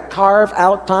 You got to carve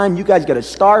out time. You guys got to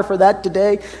starve for that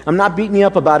today. I'm not beating you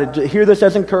up about it. Hear this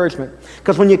as encouragement.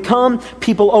 Because when you come,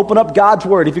 people open up God's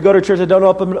Word. If you go to a church that don't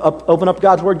open up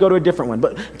God's Word, go to a different one.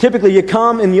 But typically you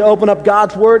come and you open up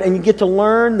God's Word and you get to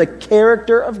learn the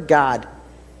character of God.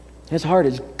 His heart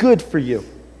is good for you.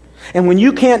 And when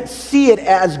you can't see it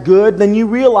as good, then you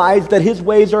realize that His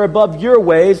ways are above your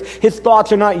ways. His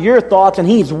thoughts are not your thoughts, and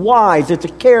He's wise. It's a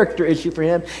character issue for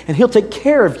Him, and He'll take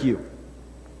care of you.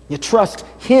 You trust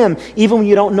Him even when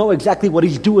you don't know exactly what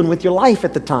He's doing with your life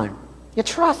at the time. You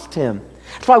trust Him.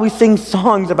 That's why we sing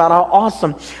songs about how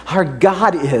awesome our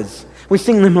God is. We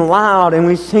sing them loud and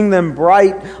we sing them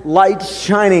bright, lights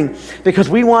shining, because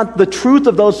we want the truth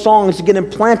of those songs to get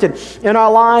implanted in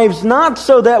our lives, not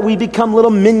so that we become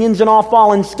little minions and all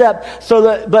fall in step,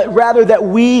 but rather that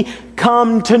we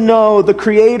come to know the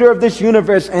Creator of this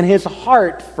universe and His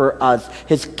heart for us,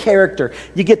 His character.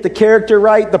 You get the character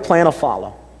right, the plan will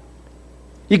follow.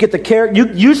 You get the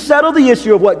character. You settle the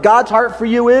issue of what God's heart for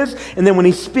you is, and then when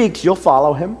He speaks, you'll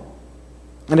follow Him.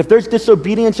 And if there's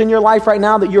disobedience in your life right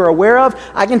now that you're aware of,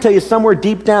 I can tell you somewhere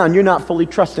deep down you're not fully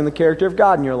trusting the character of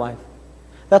God in your life.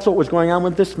 That's what was going on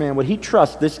with this man. Would he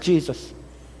trust this Jesus?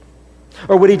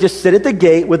 Or would he just sit at the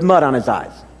gate with mud on his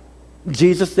eyes?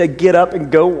 Jesus said, get up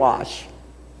and go wash.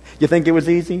 You think it was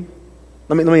easy?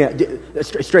 Let me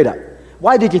straight up.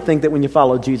 Why did you think that when you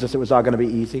followed Jesus it was all going to be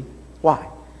easy? Why?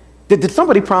 Did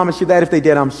somebody promise you that? If they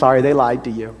did, I'm sorry, they lied to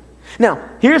you. Now,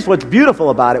 here's what's beautiful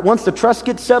about it. Once the trust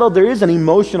gets settled, there is an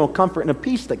emotional comfort and a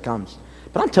peace that comes.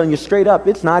 But I'm telling you straight up,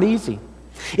 it's not easy.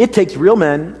 It takes real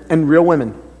men and real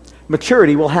women.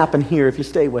 Maturity will happen here if you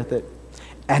stay with it.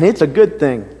 And it's a good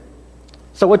thing.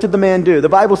 So what did the man do? The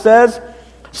Bible says,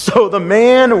 so the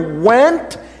man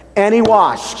went and he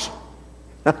washed.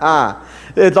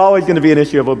 It's always going to be an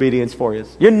issue of obedience for you.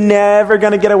 You're never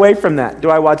going to get away from that. Do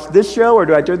I watch this show or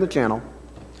do I turn the channel?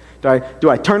 Do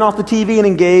I turn off the TV and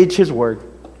engage His Word?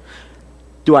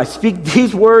 Do I speak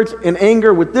these words in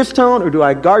anger with this tone, or do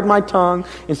I guard my tongue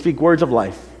and speak words of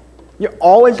life? You're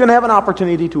always going to have an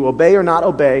opportunity to obey or not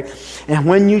obey. And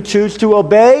when you choose to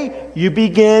obey, you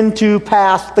begin to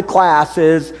pass the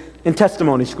classes in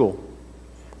testimony school.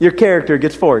 Your character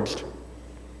gets forged.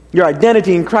 Your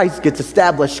identity in Christ gets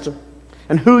established.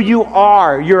 And who you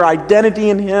are, your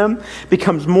identity in Him,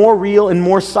 becomes more real and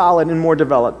more solid and more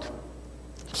developed.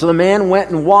 So the man went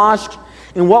and washed,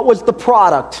 and what was the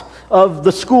product of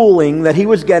the schooling that he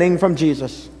was getting from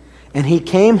Jesus? And he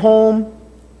came home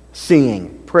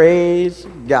seeing. Praise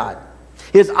God.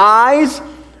 His eyes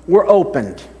were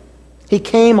opened. He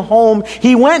came home.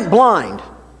 He went blind.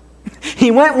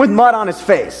 He went with mud on his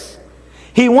face.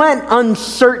 He went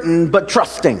uncertain but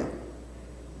trusting.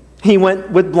 He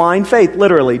went with blind faith,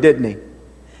 literally, didn't he?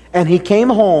 And he came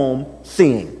home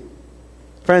seeing.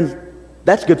 Friends,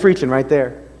 that's good preaching right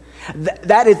there.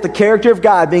 That is the character of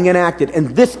God being enacted.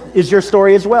 And this is your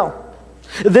story as well.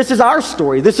 This is our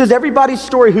story. This is everybody's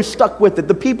story who stuck with it.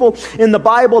 The people in the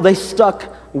Bible, they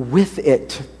stuck with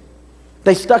it.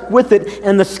 They stuck with it,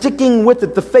 and the sticking with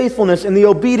it, the faithfulness and the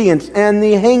obedience and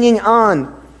the hanging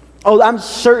on. Oh, I'm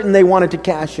certain they wanted to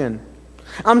cash in.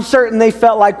 I'm certain they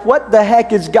felt like, what the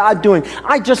heck is God doing?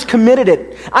 I just committed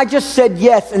it. I just said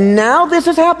yes, and now this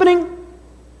is happening?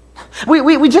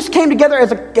 We just came together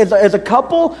as a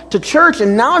couple to church,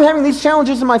 and now I'm having these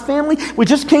challenges in my family. We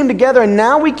just came together, and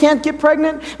now we can't get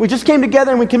pregnant. We just came together,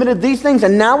 and we committed these things,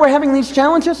 and now we're having these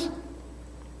challenges.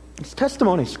 It's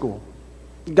testimony school.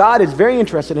 God is very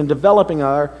interested in developing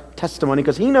our testimony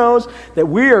because He knows that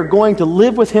we are going to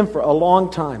live with Him for a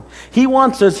long time. He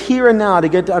wants us here and now to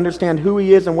get to understand who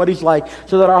He is and what He's like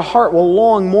so that our heart will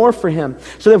long more for Him,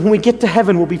 so that when we get to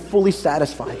heaven, we'll be fully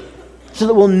satisfied. So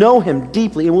that we'll know Him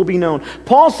deeply and we'll be known.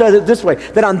 Paul says it this way,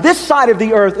 that on this side of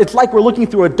the earth, it's like we're looking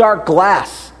through a dark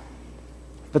glass.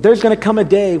 But there's going to come a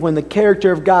day when the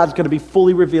character of God is going to be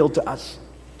fully revealed to us.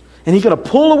 And He's going to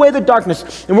pull away the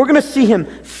darkness, and we're going to see Him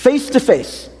face to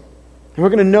face. And we're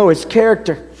going to know His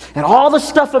character. And all the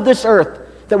stuff of this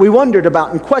earth that we wondered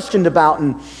about and questioned about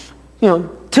and,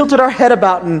 tilted our head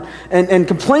about and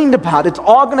complained about, it's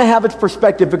all going to have its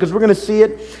perspective because we're going to see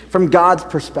it from God's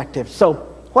perspective. So,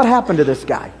 what happened to this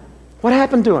guy? What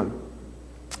happened to him?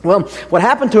 Well, what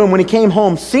happened to him when he came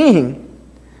home seeing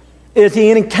is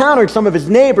he encountered some of his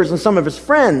neighbors and some of his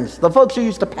friends, the folks who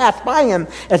used to pass by him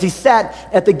as he sat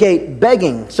at the gate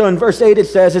begging. So in verse 8 it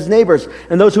says, his neighbors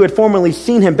and those who had formerly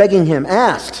seen him begging him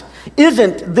asked,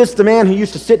 "Isn't this the man who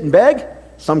used to sit and beg?"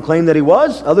 Some claimed that he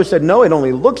was. Others said, "No, it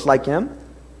only looks like him."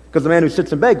 Because the man who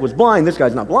sits and begs was blind. This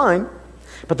guy's not blind.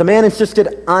 But the man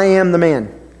insisted, "I am the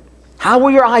man." "How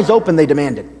were your eyes open?" they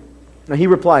demanded. Now he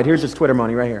replied, here's his Twitter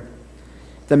money right here.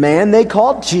 The man they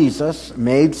called Jesus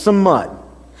made some mud.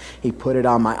 He put it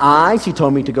on my eyes. He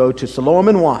told me to go to Siloam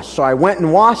and wash. So I went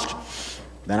and washed.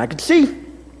 Then I could see.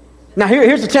 Now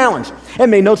here's the challenge. It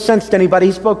made no sense to anybody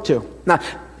he spoke to. Now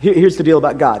here's the deal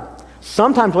about God.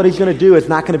 Sometimes what he's going to do is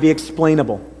not going to be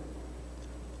explainable.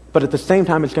 But at the same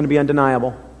time, it's going to be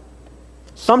undeniable.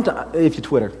 Sometimes, if you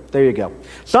Twitter, there you go.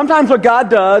 Sometimes what God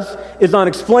does is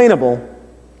unexplainable,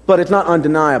 but it's not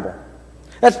undeniable.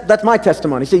 That's my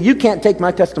testimony. See, you can't take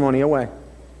my testimony away.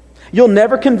 You'll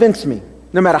never convince me,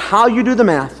 no matter how you do the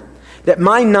math, that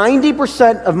my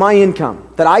 90% of my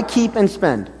income that I keep and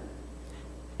spend,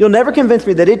 you'll never convince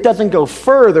me that it doesn't go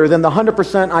further than the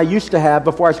 100% I used to have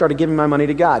before I started giving my money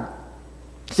to God.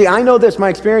 See, I know this, my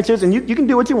experiences, and you can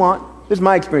do what you want. This is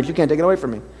my experience. You can't take it away from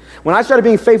me. When I started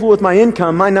being faithful with my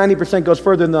income, my 90% goes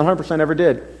further than the 100% ever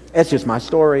did. It's just my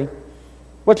story.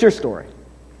 What's your story?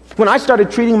 When I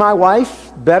started treating my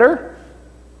wife better,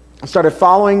 I started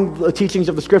following the teachings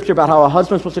of the Scripture about how a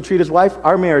husband's supposed to treat his wife,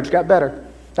 our marriage got better.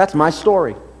 That's my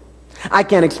story. I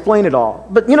can't explain it all.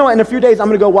 But you know what? In a few days, I'm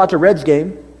going to go watch a Reds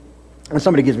game. And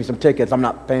somebody gives me some tickets. I'm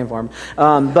not paying for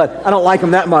them. But I don't like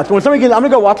them that much. But when somebody gives, I'm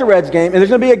going to go watch a Reds game, and there's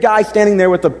going to be a guy standing there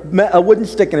with a wooden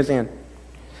stick in his hand.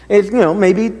 It's,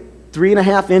 maybe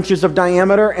 3.5 inches of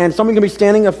diameter, and somebody's going to be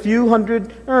standing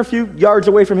a few yards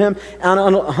away from him,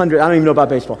 on 100. I don't even know about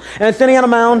baseball. And it's standing on a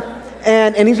mound,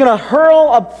 and he's going to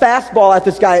hurl a fastball at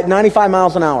this guy at 95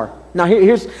 miles an hour. Now,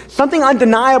 here's something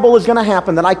undeniable is going to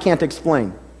happen that I can't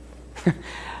explain.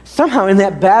 Somehow in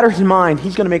that batter's mind,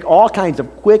 he's going to make all kinds of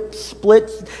quick,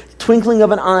 splits, twinkling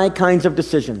of an eye kinds of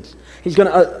decisions. He's going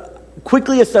to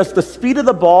quickly assess the speed of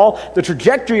the ball, the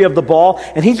trajectory of the ball,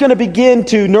 and he's going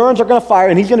to neurons are going to fire,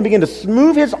 and he's going to begin to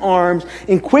move his arms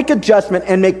in quick adjustment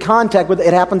and make contact with it.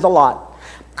 It happens a lot.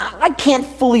 I can't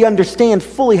fully understand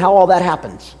how all that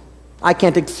happens. I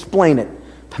can't explain it.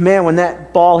 But man, when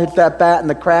that ball hits that bat and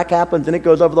the crack happens and it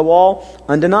goes over the wall,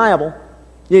 undeniable.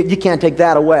 You can't take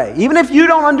that away. Even if you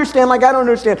don't understand, like I don't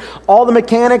understand, all the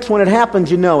mechanics, when it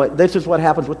happens, you know it. This is what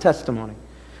happens with testimony.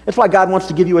 That's why God wants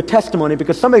to give you a testimony,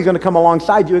 because somebody's going to come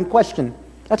alongside you and question.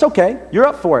 That's okay. You're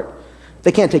up for it.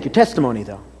 They can't take your testimony,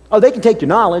 though. Oh, they can take your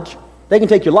knowledge. They can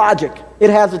take your logic. It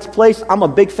has its place. I'm a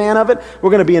big fan of it. We're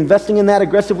going to be investing in that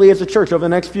aggressively as a church over the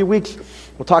next few weeks.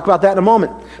 We'll talk about that in a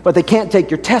moment. But they can't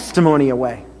take your testimony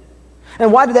away.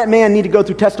 And why did that man need to go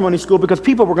through testimony school? Because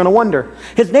people were going to wonder.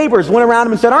 His neighbors went around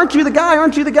him and said, "Aren't you the guy?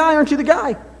 Aren't you the guy? Aren't you the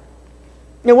guy?"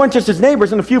 It wasn't just his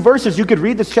neighbors. In a few verses, you could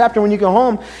read this chapter when you go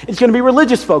home. It's going to be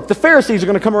religious folk. The Pharisees are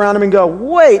going to come around him and go,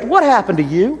 "Wait, what happened to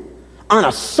you? On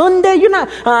a Sunday? You're not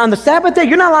on the Sabbath day?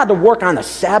 You're not allowed to work on the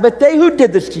Sabbath day? Who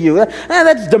did this to you?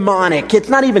 That's demonic. It's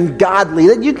not even godly.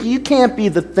 You can't be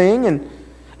the thing." And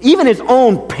even his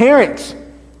own parents,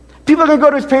 people are going to go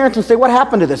to his parents and say, "What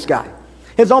happened to this guy?"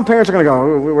 His own parents are going to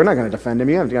go, "We're not going to defend him.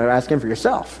 You have to ask him for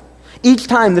yourself." Each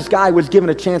time this guy was given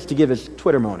a chance to give his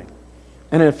Twitter moaning.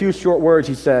 And in a few short words,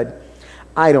 he said,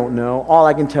 "I don't know. All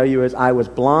I can tell you is I was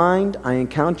blind. I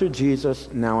encountered Jesus.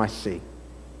 Now I see."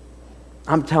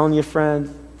 I'm telling you,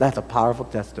 friends, that's a powerful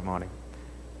testimony.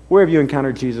 Where have you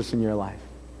encountered Jesus in your life?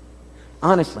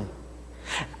 Honestly.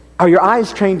 Are your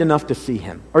eyes trained enough to see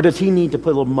him? Or does he need to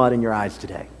put a little mud in your eyes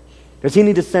today? Does he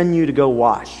need to send you to go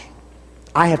wash?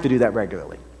 I have to do that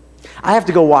regularly. I have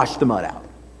to go wash the mud out.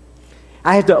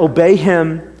 I have to obey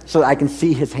him so that I can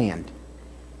see his hand.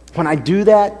 When I do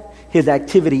that, his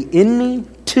activity in me,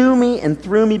 to me, and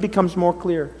through me becomes more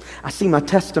clear. I see my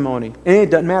testimony. And it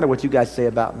doesn't matter what you guys say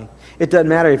about me. It doesn't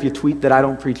matter if you tweet that I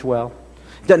don't preach well.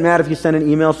 It doesn't matter if you send an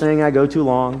email saying I go too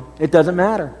long. It doesn't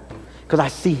matter, because I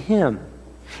see him.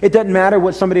 It doesn't matter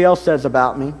what somebody else says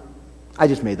about me. I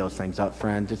just made those things up,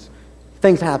 friends.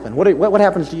 Things happen. What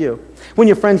happens to you? When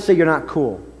your friends say you're not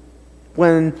cool.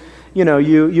 When,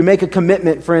 you make a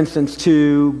commitment, for instance,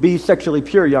 to be sexually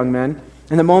pure, young men,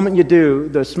 and the moment you do,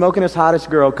 the smokingest, hottest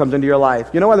girl comes into your life.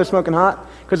 You know why they're smoking hot?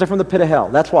 Because they're from the pit of hell.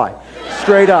 That's why.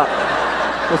 Straight up.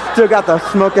 They still got the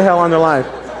smoke of hell on their life.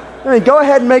 I mean, go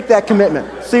ahead and make that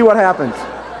commitment. See what happens.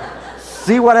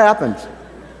 See what happens.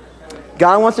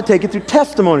 God wants to take you through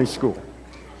testimony school.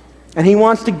 And he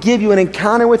wants to give you an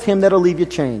encounter with him that'll leave you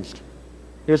changed.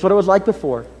 Here's what it was like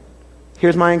before.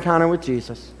 Here's my encounter with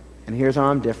Jesus. And here's how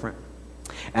I'm different.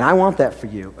 And I want that for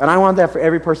you. And I want that for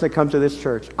every person that comes to this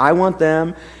church. I want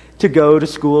them to go to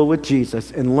school with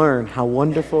Jesus and learn how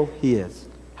wonderful he is.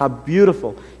 How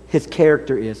beautiful his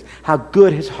character is. How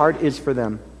good his heart is for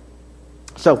them.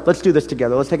 So let's do this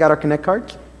together. Let's take out our Connect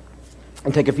cards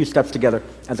and take a few steps together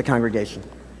as a congregation.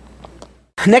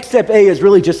 Next step A is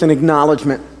really just an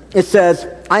acknowledgement. It says,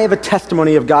 I have a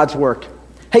testimony of God's work.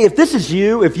 Hey, if this is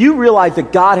you, if you realize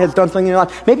that God has done something in your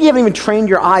life, maybe you haven't even trained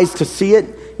your eyes to see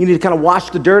it, you need to kind of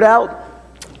wash the dirt out,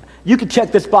 you could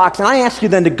check this box. And I ask you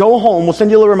then to go home. We'll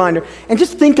send you a little reminder. And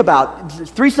just think about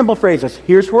 3 simple phrases.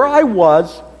 Here's where I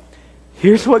was.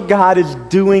 Here's what God is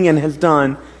doing and has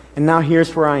done. And now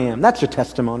here's where I am. That's your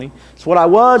testimony. It's what I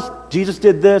was. Jesus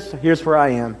did this. Here's where I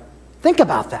am. Think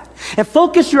about that. And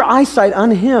focus your eyesight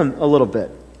on Him a little bit.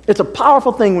 It's a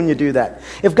powerful thing when you do that.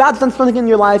 If God's done something in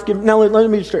your life, now let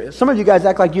me be straight. Some of you guys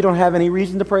act like you don't have any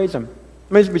reason to praise Him.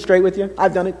 Let me just be straight with you.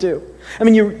 I've done it too. I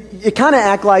mean, you kind of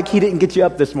act like He didn't get you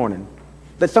up this morning.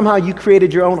 That somehow you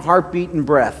created your own heartbeat and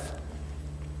breath.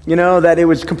 You know, that it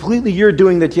was completely your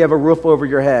doing that you have a roof over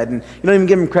your head. And you don't even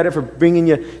give Him credit for bringing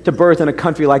you to birth in a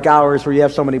country like ours where you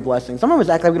have so many blessings. Some of us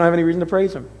act like we don't have any reason to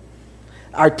praise Him.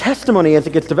 Our testimony, as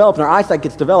it gets developed and our eyesight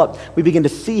gets developed, we begin to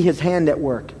see His hand at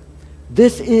work.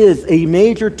 This is a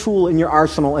major tool in your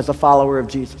arsenal as a follower of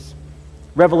Jesus.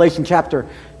 Revelation chapter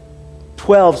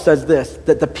 12 says this,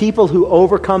 that the people who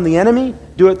overcome the enemy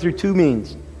do it through 2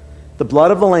 means. The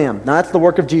blood of the Lamb. Now that's the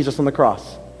work of Jesus on the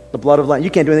cross. The blood of the Lamb. You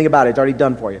can't do anything about it. It's already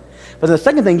done for you. But the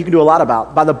second thing you can do a lot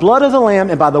about, by the blood of the Lamb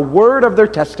and by the word of their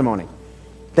testimony,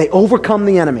 they overcome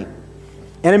the enemy.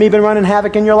 Enemy been running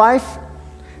havoc in your life?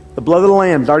 The blood of the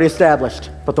Lamb is already established.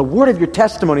 But the word of your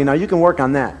testimony, now you can work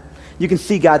on that. You can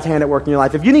see God's hand at work in your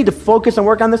life. If you need to focus and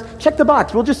work on this, check the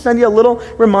box. We'll just send you a little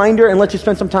reminder and let you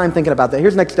spend some time thinking about that.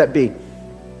 Here's next step B.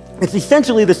 It's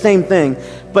essentially the same thing,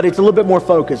 but it's a little bit more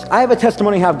focused. I have a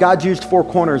testimony how God's used Four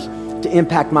Corners to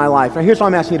impact my life. Now here's why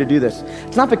I'm asking you to do this.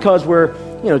 It's not because we're,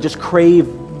 just crave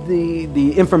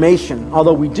the information,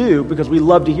 although we do, because we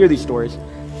love to hear these stories.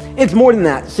 It's more than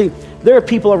that. See, there are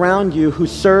people around you who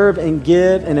serve and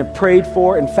give and have prayed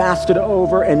for and fasted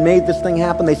over and made this thing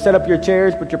happen. They set up your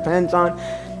chairs, put your pens on,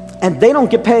 and they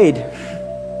don't get paid.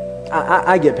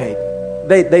 I get paid.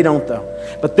 They don't, though.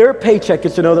 But their paycheck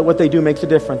is to know that what they do makes a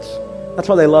difference. That's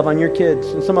why they love on your kids.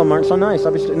 And some of them aren't so nice.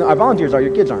 Obviously, no, our volunteers are,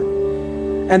 your kids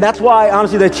aren't. And that's why,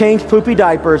 honestly, they change poopy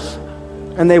diapers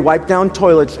and they wipe down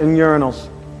toilets and urinals.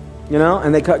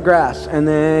 And they cut grass, and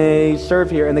they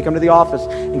serve here, and they come to the office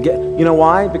and get,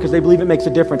 why? Because they believe it makes a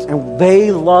difference, and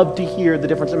they love to hear the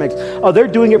difference it makes. Oh, they're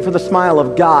doing it for the smile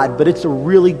of God, but it's a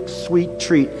really sweet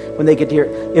treat when they get to hear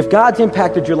it. If God's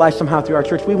impacted your life somehow through our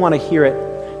church, we want to hear it.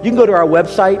 You can go to our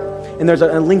website, and there's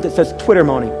a link that says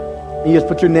Twittermony. You just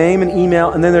put your name and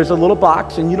email, and then there's a little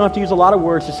box, and you don't have to use a lot of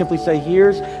words to simply say,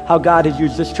 here's how God has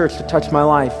used this church to touch my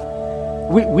life.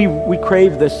 We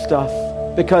crave this stuff.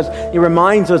 Because it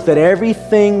reminds us that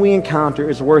everything we encounter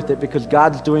is worth it because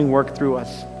God's doing work through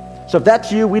us. So if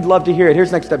that's you, we'd love to hear it.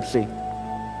 Here's next step C.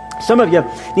 Some of you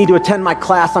need to attend my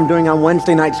class I'm doing on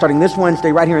Wednesday night, starting this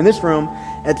Wednesday right here in this room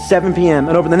at 7 p.m.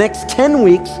 And over the next 10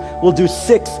 weeks, we'll do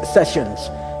 6 sessions.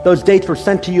 Those dates were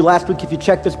sent to you last week. If you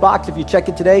check this box, if you check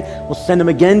it today, we'll send them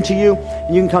again to you.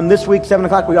 And you can come this week, 7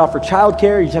 o'clock. We offer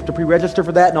childcare. You just have to pre-register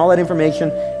for that, and all that information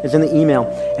is in the email.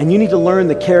 And you need to learn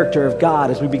the character of God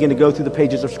as we begin to go through the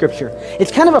pages of Scripture.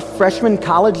 It's kind of a freshman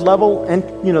college level, and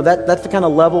that's the kind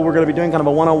of level we're going to be doing, kind of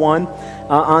a 101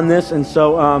 on this. And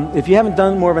so if you haven't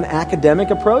done more of an academic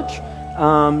approach,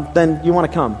 then you want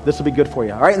to come. This will be good for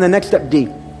you. All right, and the next step, D.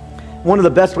 One of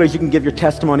the best ways you can give your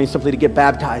testimony is simply to get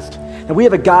baptized. And we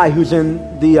have a guy who's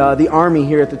in the Army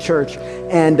here at the church,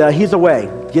 and he's away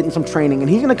getting some training. And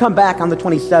he's going to come back on the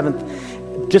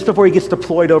 27th, just before he gets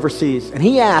deployed overseas. And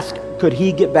he asked, could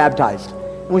he get baptized?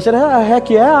 And we said, heck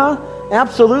yeah,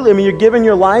 absolutely. I mean, you're giving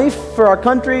your life for our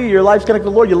country. Your life's connected to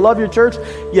the Lord. You love your church.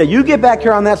 Yeah, you get back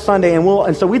here on that Sunday,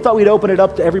 and so we thought we'd open it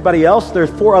up to everybody else.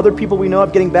 There's 4 other people we know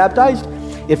of getting baptized.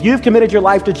 If you've committed your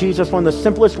life to Jesus, one of the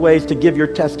simplest ways to give your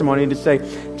testimony and to say,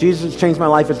 Jesus has changed my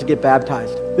life, is to get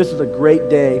baptized. This is a great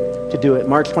day to do it.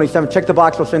 March 27th. Check the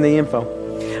box. We'll send the info.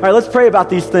 All right, let's pray about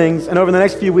these things. And over the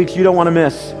next few weeks, you don't want to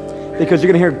miss, because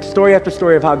you're going to hear story after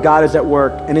story of how God is at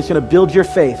work, and it's going to build your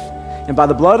faith. And by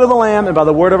the blood of the Lamb and by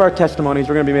the word of our testimonies,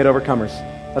 we're going to be made overcomers.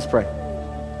 Let's pray.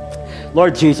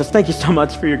 Lord Jesus, thank you so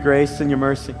much for your grace and your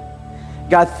mercy.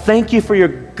 God, thank you for your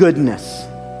goodness.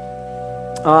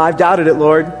 I've doubted it,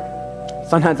 Lord.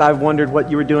 Sometimes I've wondered what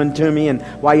you were doing to me and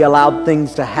why you allowed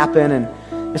things to happen,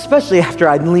 and especially after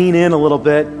I'd lean in a little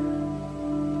bit.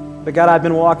 But God, I've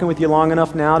been walking with you long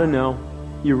enough now to know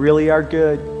you really are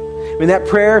good. I mean, that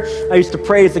prayer I used to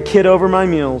pray as a kid over my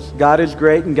meals, God is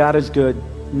great and God is good,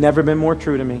 never been more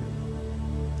true to me.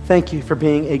 Thank you for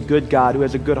being a good God who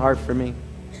has a good heart for me.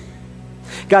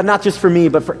 God, not just for me,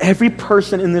 but for every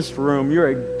person in this room, you're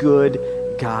a good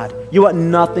God. You want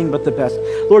nothing but the best.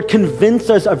 Lord, convince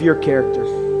us of your character.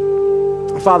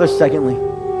 Father, secondly,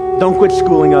 don't quit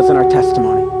schooling us in our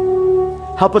testimony.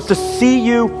 Help us to see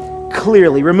you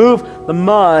clearly. Remove the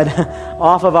mud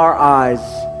off of our eyes.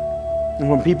 And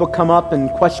when people come up and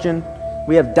question,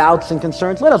 We have doubts and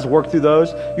concerns. Let us work through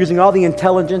those using all the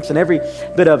intelligence and every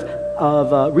bit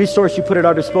of resource you put at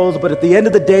our disposal. But at the end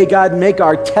of the day, God, make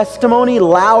our testimony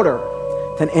louder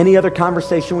than any other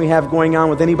conversation we have going on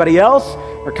with anybody else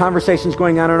or conversations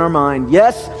going on in our mind.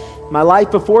 Yes, my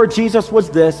life before Jesus was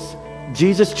this.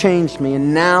 Jesus changed me,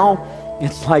 and now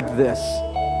it's like this.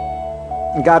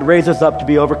 And God, raise us up to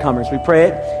be overcomers. We pray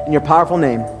it in your powerful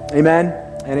name. Amen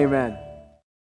and amen.